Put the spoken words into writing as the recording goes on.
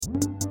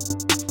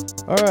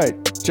All right,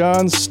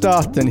 John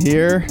Stockton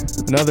here.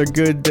 Another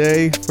good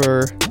day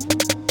for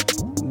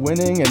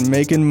winning and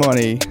making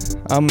money.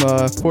 I'm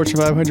a Fortune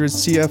 500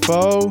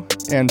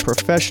 CFO and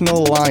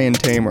professional lion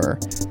tamer.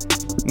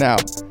 Now,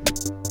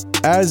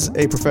 as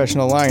a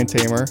professional lion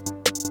tamer,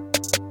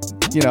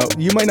 you know,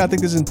 you might not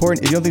think this is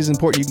important. If you don't think this is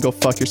important, you can go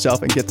fuck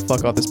yourself and get the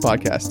fuck off this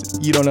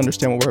podcast. You don't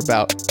understand what we're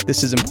about.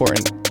 This is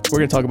important. We're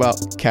going to talk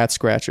about cat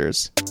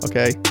scratchers,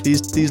 okay?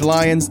 These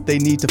lions, they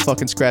need to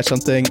fucking scratch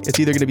something. It's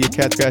either going to be a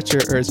cat scratcher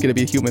or it's going to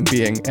be a human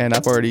being, and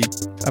I've already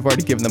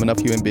given them enough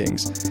human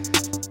beings.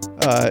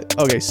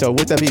 Okay, so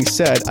with that being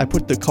said, I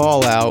put the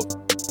call out.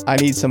 I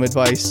need some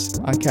advice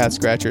on cat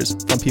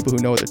scratchers from people who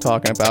know what they're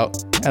talking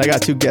about, and I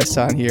got two guests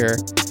on here.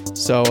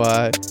 So,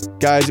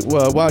 guys,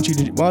 why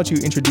don't you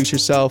introduce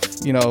yourself?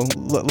 You know,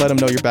 let them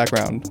know your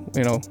background.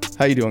 You know,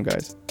 how you doing,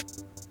 guys?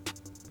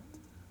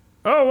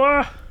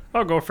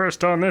 I'll go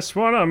first on this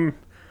one.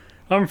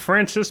 I'm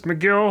Francis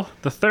McGill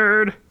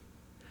III,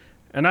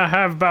 and I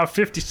have about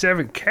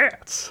 57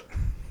 cats.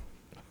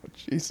 Oh,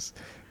 Jesus.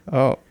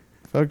 Oh,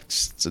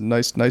 it's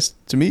nice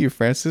to meet you,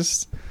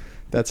 Francis.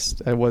 That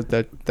wasn't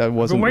I've been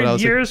what I waiting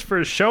was. years for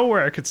a show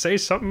where I could say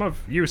something of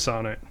use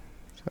on it.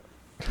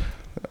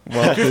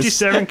 Well,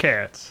 57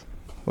 cats.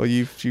 Well,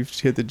 you've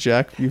hit the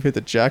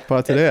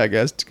jackpot today, I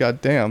guess.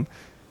 God damn.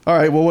 All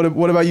right. Well,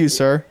 what about you,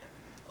 sir?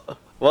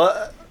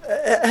 Well,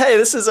 hey,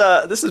 this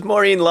is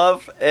Maureen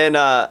Love, and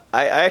I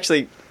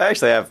actually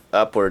have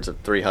upwards of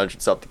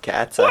 300 something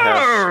cats. I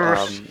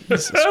have,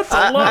 That's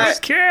a lot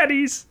of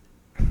catties.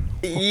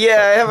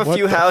 yeah, I have a What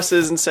few the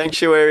houses and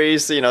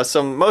sanctuaries. You know,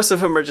 most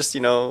of them are just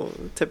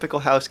typical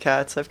house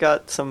cats. I've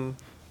got some.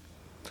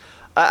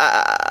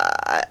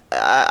 I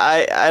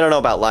don't know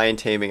about lion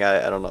taming.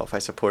 I don't know if I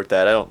support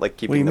that. I don't like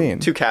keeping them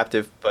too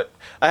captive, but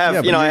I have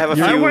Yeah, but I have a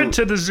few. I went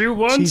to the zoo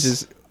once.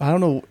 Jesus, I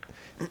don't know.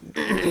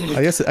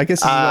 I guess this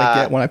is what I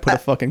get when I put a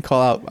fucking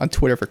call out on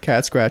Twitter for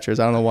cat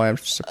scratchers. I don't know why I'm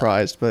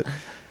surprised, but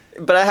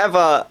I have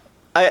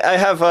I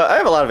have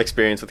a lot of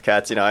experience with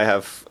cats. You know, I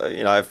have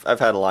I've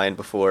had a lion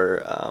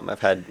before.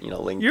 I've had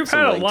You've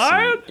had a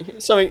lion?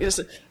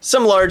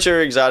 Some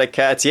larger exotic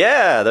cats.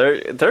 Yeah,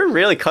 they're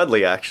really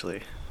cuddly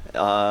actually.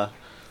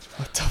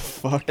 what the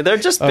fuck? They're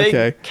just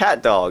big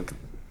cat dog.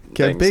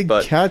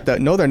 Cat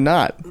dog? No, they're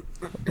not.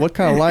 What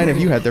kind of lion have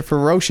you had? They're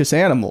ferocious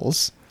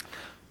animals.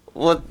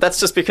 Well, that's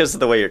just because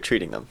of the way you're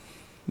treating them.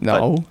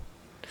 No,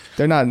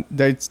 they're not.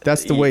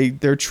 That's the way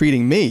they're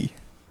treating me.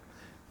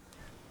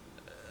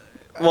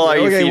 Well, are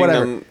you feeding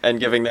them and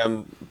giving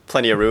them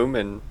plenty of room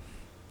and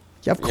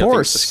yeah, of things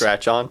course to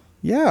scratch on?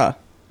 Yeah.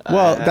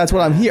 Well, that's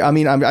what I'm here. I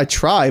mean, I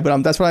try,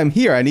 but that's why I'm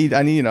here. I need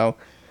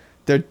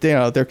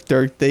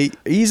they're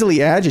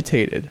easily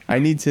agitated. I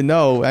need to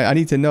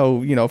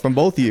know, from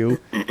both of you,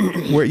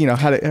 where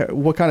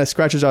what kind of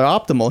scratches are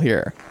optimal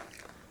here.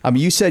 I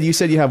mean, you said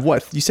you have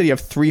what? You said you have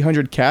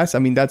 300 cats. I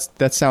mean,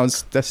 that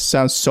sounds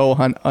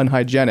so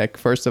unhygienic.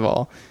 First of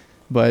all,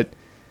 but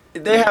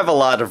they have a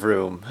lot of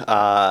room.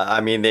 I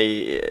mean,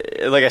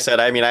 like I said,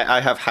 I mean, I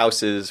have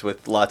houses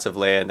with lots of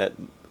land that,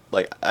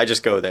 like, I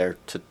just go there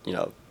to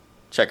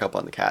check up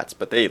on the cats,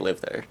 but they live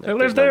there. They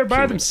live there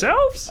by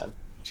themselves?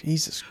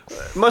 Jesus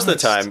Christ. Most of the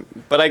time,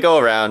 but I go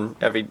around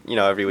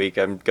every week.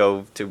 I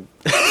go to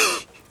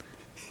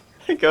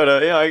I go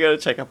to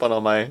check up on all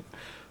my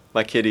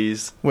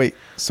kitties. Wait,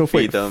 so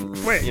feed them.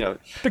 Wait,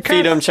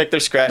 feed them, check their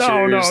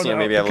scratchers. No.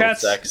 Maybe have a little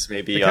sex.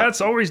 Maybe the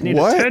cats always need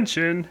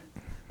attention.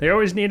 They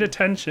always need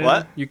attention.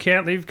 What? You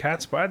can't leave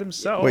cats by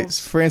themselves. Wait,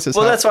 Francis.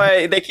 Well, that's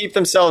why they keep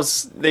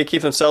themselves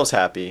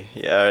happy.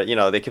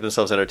 Yeah, they keep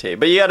themselves entertained.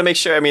 But you got to make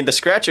sure. I mean, the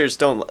scratchers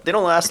don't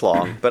last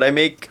long. But I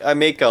make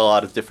a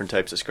lot of different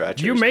types of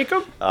scratchers. You make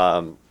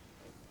them?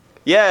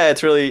 Yeah,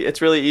 it's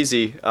really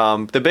easy.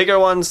 The bigger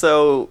ones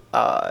though,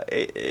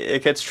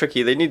 it gets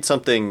tricky. They need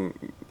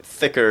something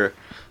thicker,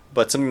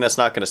 but something that's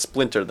not going to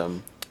splinter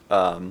them.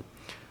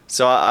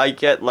 So I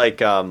get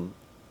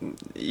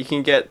you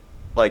can get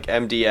like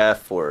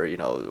MDF or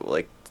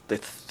like the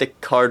thick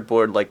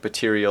cardboard like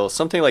material,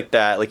 something like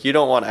that. Like you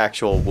don't want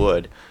actual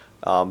wood,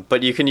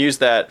 but you can use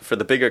that for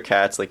the bigger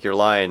cats like your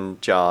lion,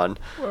 John.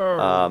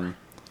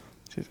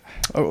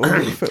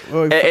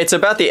 It's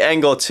about the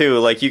angle too.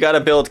 Like you got to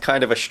build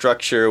kind of a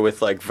structure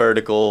with like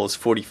verticals,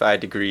 45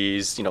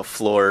 degrees,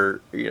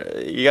 floor.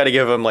 You got to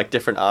give them like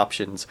different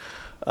options,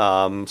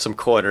 some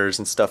corners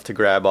and stuff to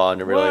grab on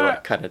and really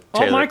like kind of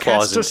tailor all my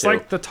claws cats just into.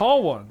 like the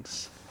tall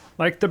ones,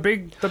 like the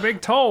big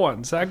tall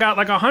ones. I got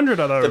like 100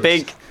 of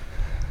those.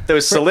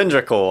 Those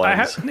cylindrical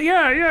ones.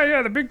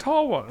 The big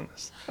tall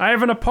ones. I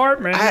have an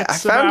apartment.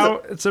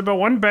 It's about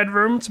one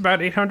bedroom. It's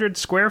about 800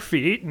 square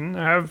feet, and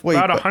I have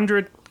about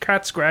 100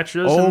 cat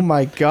scratchers. Oh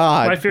my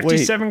god! My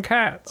 57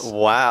 cats.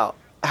 Wow.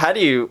 How do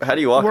you walk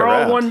around? We're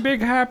all one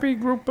big happy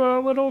group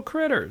of little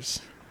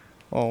critters.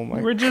 Oh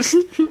my! We're just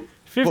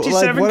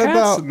 57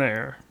 cats in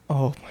there.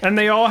 Oh my. And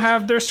they all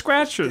have their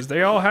scratchers.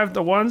 They all have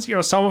the ones,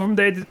 some of them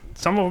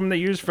they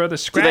use for the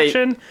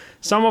scratching.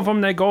 Some of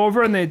them they go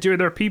over and they do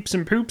their peeps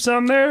and poops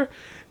on there.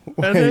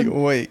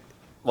 Wait.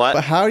 What?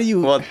 But how do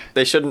you? Well,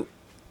 they shouldn't.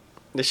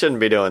 They shouldn't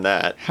be doing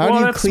that. How do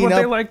you that's clean what up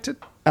they like to.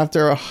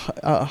 after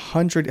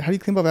 100? How do you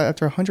clean up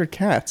after 100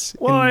 cats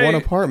in Well, one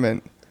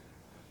apartment?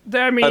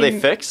 I mean, Are they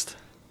fixed?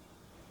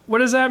 what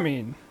does that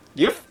mean?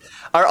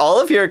 Are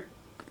all of your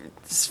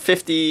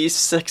 50,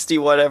 60,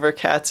 whatever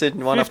cats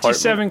in one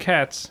 57 apartment?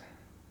 cats.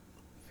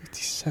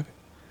 57.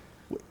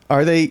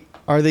 Are they?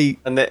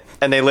 And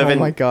they live Oh in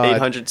my God.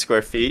 800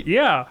 square feet?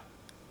 Yeah.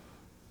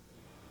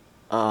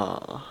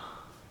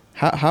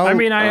 How? I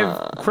mean, I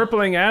have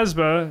crippling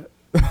asthma,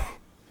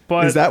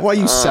 but Is that why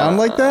you sound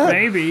like that?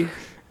 maybe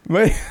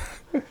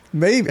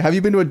Maybe. Have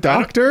you been to a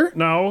doctor?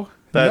 no,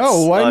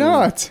 No. Why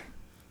not?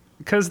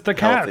 because the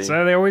cats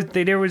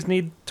Healthy. they always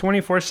need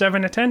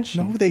 24/7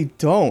 attention. No, they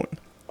don't.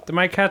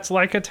 My cats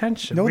like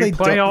attention. No, we they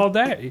play don't. all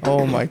day.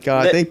 Oh my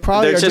God! They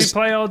probably they're are just- We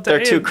play all day.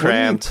 They're too and-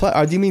 cramped.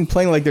 Do you mean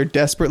playing like they're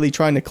desperately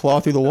trying to claw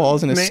through the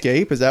walls and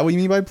escape? Is that what you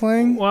mean by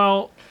playing?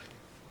 Well,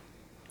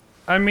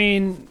 I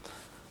mean,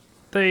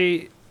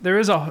 there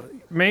is a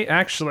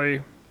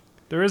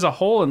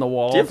hole in the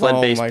wall. Do you have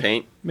lead-based Oh my-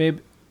 paint?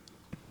 Maybe.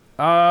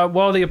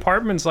 Well, the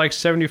apartment's like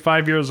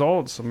 75 years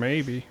old, so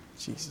maybe.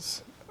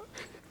 Jesus.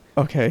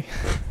 Okay.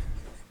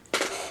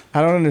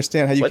 I don't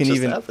understand how you What can just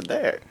even happened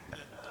there?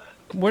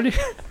 What do you?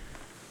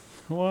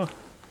 Well,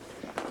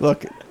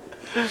 look.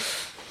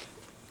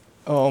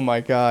 Oh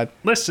my God!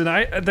 listen,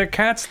 the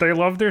cats, they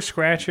love their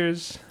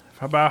scratchers.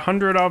 About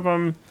 100 of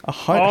them, all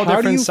How do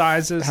different you-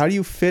 sizes. How do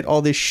you fit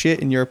all this shit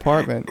in your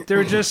apartment?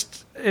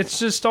 It's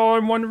just all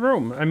in one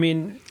room. I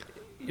mean,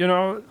 you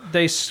know,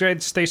 they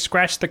scratch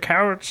the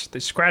couch, they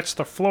scratch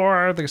the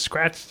floor, they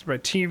scratch my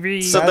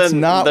TV. So That's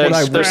then not their- what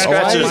I their want.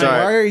 scratches Why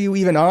are- are you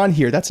even on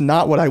here? That's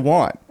not what I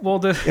want.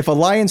 Well, If a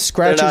lion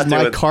scratches not my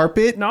doing-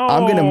 carpet, no,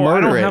 I'm gonna I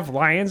murder don't it. have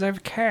lions. I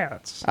have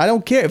cats. I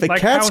don't care if a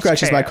like cat house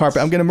scratches my cats.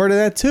 carpet. I'm gonna murder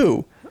that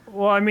too.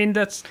 Well, I mean,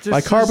 that's just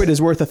My carpet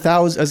is worth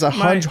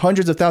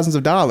hundreds of thousands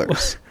of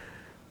dollars.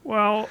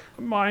 Well,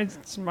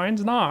 mine's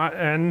not,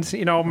 and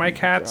you know, my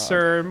cats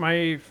are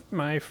my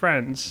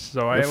friends,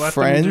 so I Your let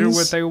them do friends?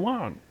 what they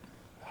want.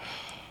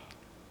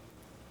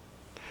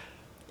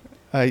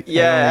 I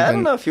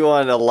don't know if you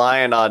want a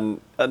lion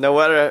on. No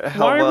matter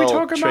how Why are we well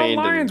talking about trained.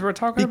 lions? We're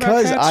talking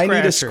Because about cat I need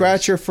a scratchers.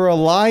 scratcher for a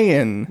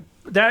lion.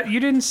 That you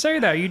didn't say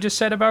that. You just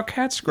said about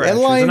cat scratchers,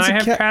 lions and I and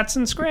have cat- cats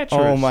and scratchers.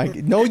 Oh my!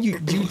 No, you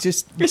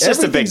just It's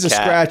just a big everything's a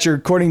cat. scratcher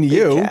according to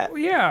you. cat.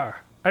 Yeah,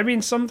 I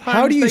mean sometimes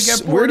How do you? they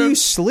get Where bored do you of-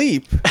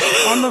 sleep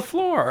on the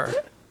floor.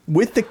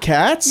 with the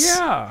cats?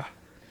 Yeah,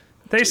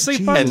 they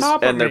sleep on Jesus.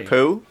 top of And their me.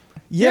 poo?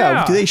 Yeah.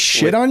 Yeah. Do they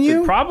shit With on the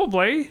you?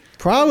 Probably.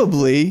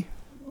 Probably.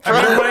 I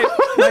mean,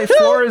 my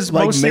floor is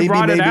Like, mostly maybe-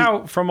 rotted maybe-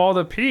 out from all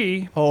the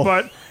pee, Oh,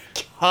 but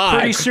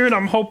pretty soon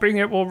I'm hoping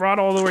it will rot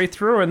all the way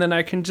through, and then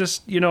I can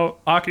just, you know,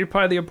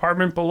 occupy the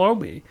apartment below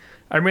me.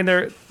 I mean,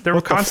 they're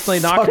What constantly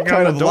the fuck knocking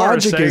kind on of the door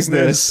logic saying is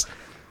this?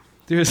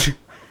 There's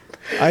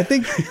I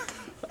think.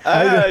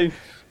 I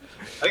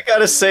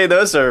gotta say,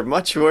 those are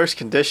much worse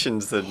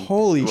conditions than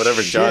Holy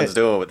whatever shit. John's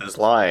doing with his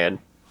lion.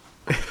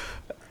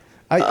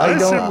 I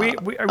Listen, don't.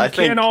 we I think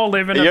can't all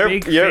live in a you're-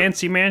 big you're-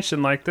 fancy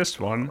mansion like this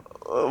one.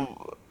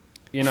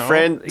 You know, he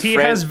Friend-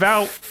 has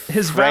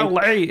his Frank-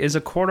 valet is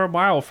a quarter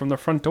mile from the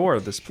front door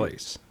of this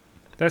place.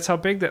 That's how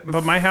big that.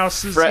 But my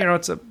house is, Fra- you know,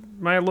 it's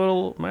my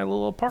little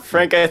apartment.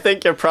 Frank, I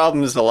think your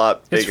problem is a lot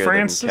It's bigger than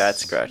Francis. cat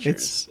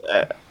scratchers.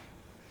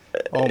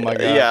 Oh my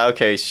god. Yeah,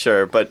 okay,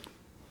 sure, but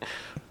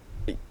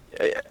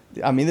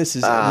I mean, this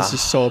is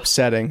so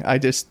upsetting.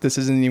 This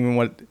isn't even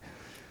what.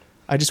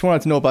 I just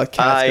wanted to know about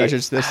cat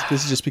scratchers. This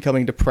is just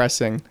becoming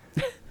depressing.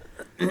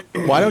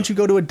 Why don't you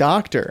go to a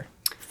doctor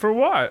For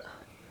what?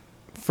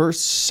 for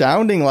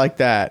sounding like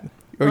that,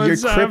 or your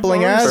It's,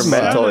 crippling for for asthma?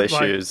 mental Sounded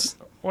like- issues.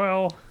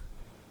 Well,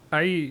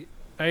 I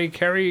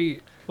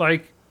carry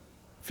like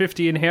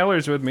 50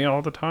 inhalers with me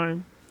all the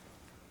time.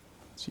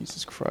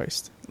 Jesus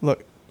Christ!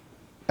 Look,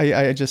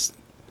 I just.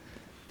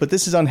 But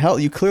this is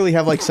unhealthy. You clearly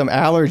have like some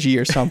allergy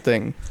or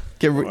something.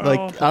 Like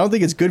I don't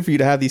think it's good for you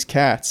to have these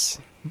cats.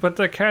 But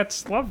the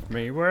cats love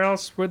me. Where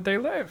else would they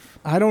live?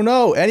 I don't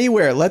know.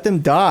 Anywhere. Let them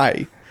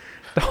die.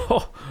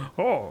 Oh,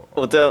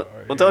 Well,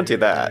 don't do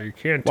that. You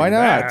can't. Why do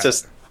not? that.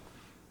 Just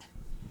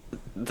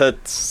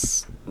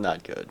that's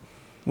not good.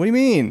 What do you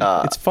mean?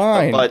 It's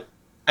fine. But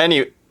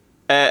anyway,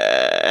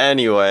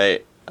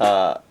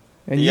 and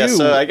yeah. you.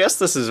 So I guess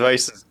this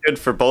advice is good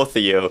for both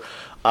of you.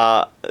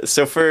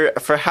 So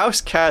for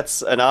house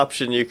cats, an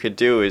option you could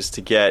do is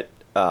to get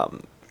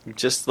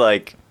just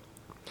like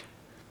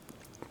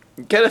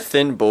get a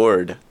thin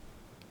board,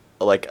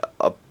 like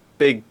a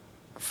big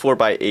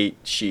 4x8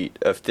 sheet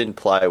of thin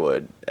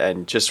plywood,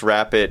 and just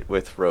wrap it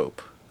with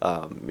rope.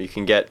 You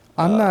can get.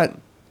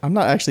 I'm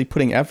not actually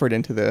putting effort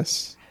into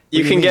this. You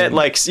What do can get mean?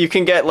 like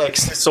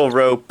sisal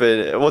rope.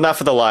 Well, not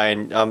for the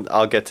lion.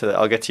 I'll get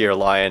to your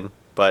lion,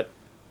 but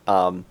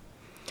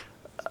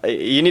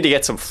you need to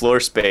get some floor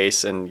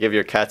space and give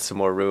your cats some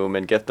more room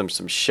and get them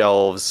some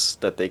shelves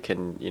that they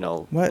can,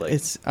 What?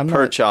 like, I'm not-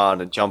 perch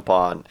on and jump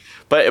on.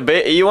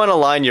 But you want to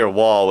line your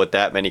wall with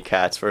that many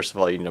cats. First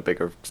of all, you need a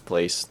bigger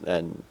place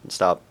and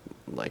stop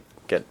like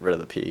get rid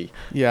of the pee.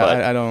 Yeah,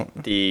 I don't.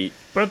 You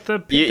want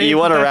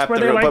to wrap the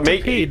rope, but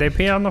pee. They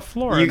pee on the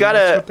floor. You gotta.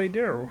 That's what they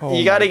do.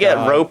 You gotta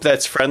get rope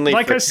that's friendly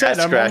for cat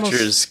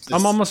scratchers.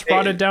 I'm almost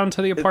brought it down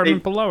to the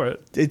apartment below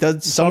it. It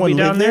does. Someone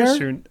live there?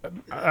 Soon.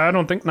 I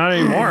don't think not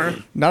anymore.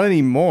 Not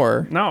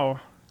anymore. No.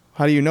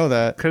 How do you know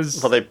that?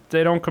 Because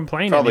they don't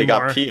complain probably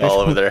anymore. Got pee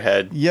all over their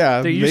head.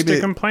 Yeah, they used to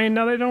complain.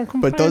 Now they don't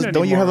complain. But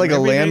don't you have like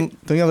Don't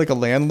you have like a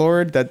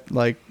landlord that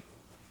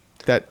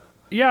that?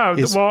 Yeah,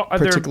 is well, they've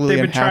been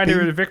unhappy? trying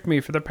to evict me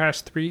for the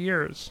past 3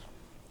 years.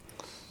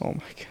 Oh my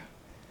god!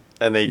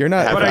 And you're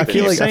not. I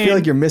feel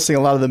like you're missing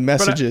a lot of the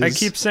messages. But I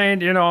keep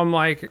saying, I'm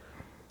like,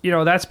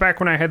 that's back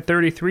when I had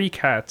 33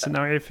 cats, and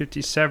now I have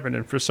 57,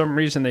 and for some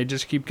reason they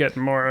just keep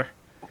getting more.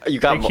 Why'd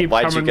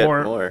you get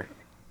more?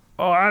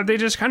 Oh, they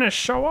just kind of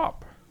show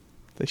up.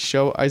 They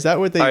show. Is that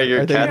what they? Are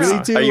your cats?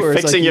 Really do, are you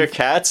fixing your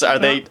cats? Are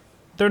they?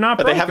 They're not.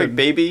 Are they having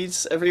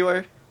babies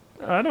everywhere?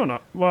 I don't know.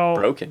 Well,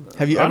 broken.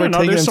 Have you ever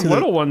taken There's them some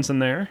little ones in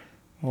there.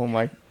 Oh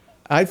my!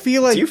 I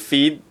feel like. Do you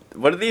feed?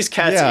 What do these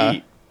cats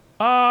eat?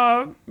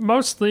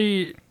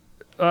 Mostly.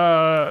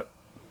 Do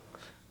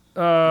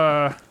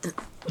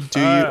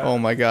you? Oh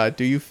my god!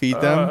 Do you feed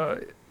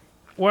them?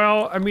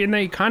 Well, I mean,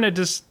 they kind of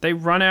they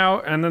run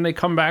out and then they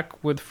come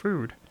back with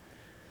food.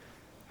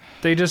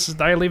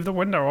 I leave the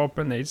window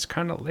open. They just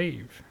kind of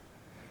leave.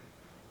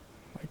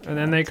 God, and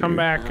then they come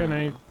back and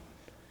I.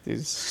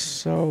 It's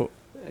so.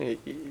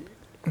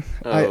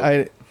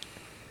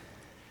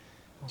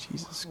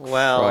 Jesus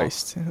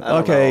Christ.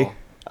 Okay.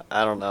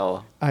 I don't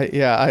know. You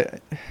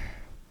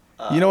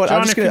know what?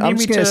 John, I'm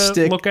just gonna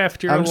stick. Look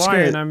after your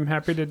lion. I'm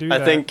happy to do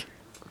that. I think.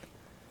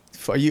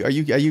 Are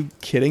you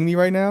kidding me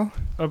right now?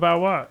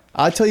 About what?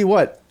 I'll tell you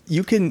what.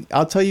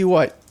 I'll tell you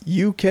what.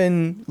 You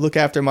can look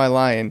after my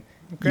lion.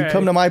 Okay. You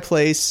come to my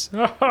place.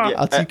 You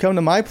come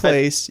to my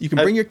place. You can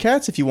bring your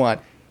cats if you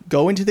want.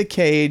 Go into the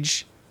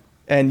cage,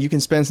 and you can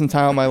spend some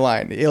time with my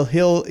lion.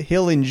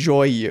 He'll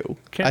enjoy you.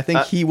 I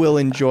think he will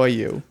enjoy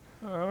you.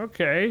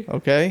 Okay.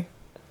 Okay.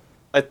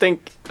 I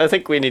think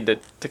we need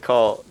to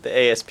call the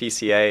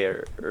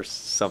ASPCA or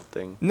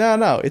something.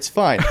 No, it's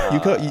fine.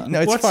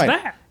 It's what's fine.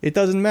 That? It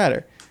doesn't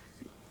matter.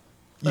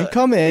 You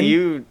come in.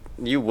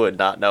 You would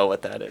not know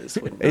what that is.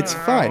 It's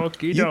fine.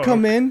 You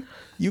come in.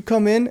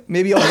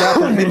 Maybe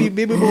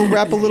maybe we'll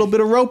wrap a little bit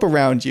of rope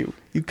around you.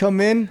 You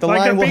come in. The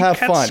lion will have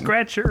fun.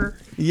 Scratcher.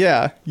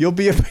 Yeah, you'll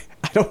be.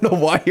 I don't know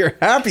why you're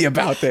happy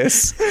about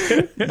this.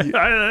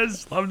 I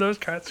just love those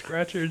cat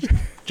scratchers,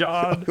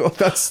 John. Well,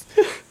 that's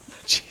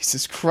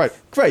Jesus Christ.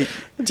 Great,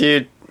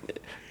 dude.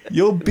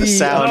 You'll be the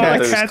sound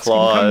of those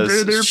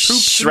claws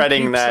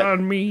shredding that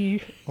on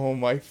me. Oh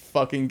my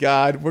fucking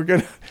god.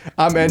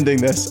 I'm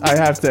ending this. I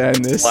have to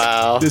end this.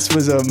 Wow. This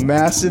was a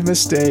massive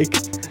mistake.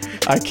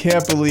 I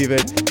can't believe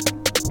it.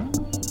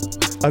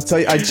 I'll tell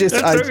you, I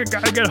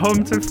gotta get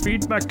home to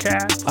feed my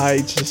cat.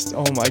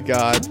 Oh my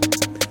god.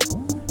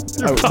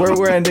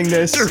 We're ending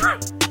this.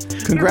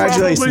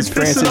 Congratulations,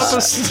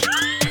 Francis.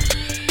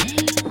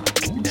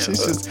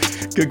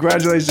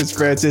 Congratulations,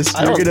 Francis.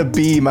 You're gonna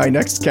be my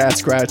next cat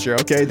scratcher,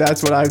 okay?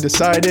 That's what I've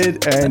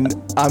decided, and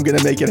I'm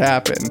gonna make it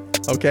happen.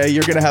 Okay?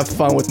 You're gonna have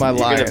fun with my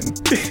lion.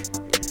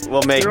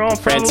 We'll make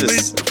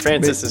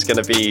Francis is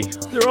gonna be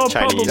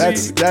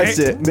Chinese. That's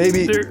it.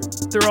 Maybe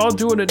they're all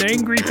doing an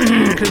angry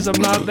pee because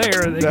I'm not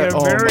there. They get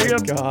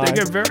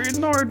very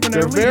annoyed when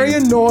they're very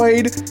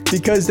annoyed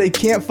because they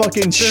can't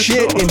fucking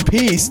shit in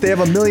peace. They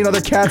have a million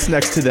other cats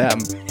next to them.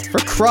 For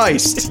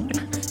Christ.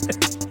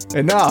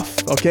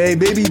 Enough, okay?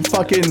 Maybe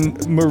fucking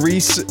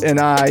Maurice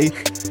and I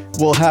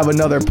will have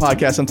another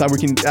podcast sometime where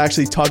we can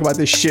actually talk about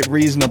this shit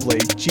reasonably.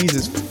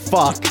 Jesus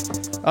fuck.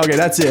 Okay,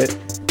 that's it.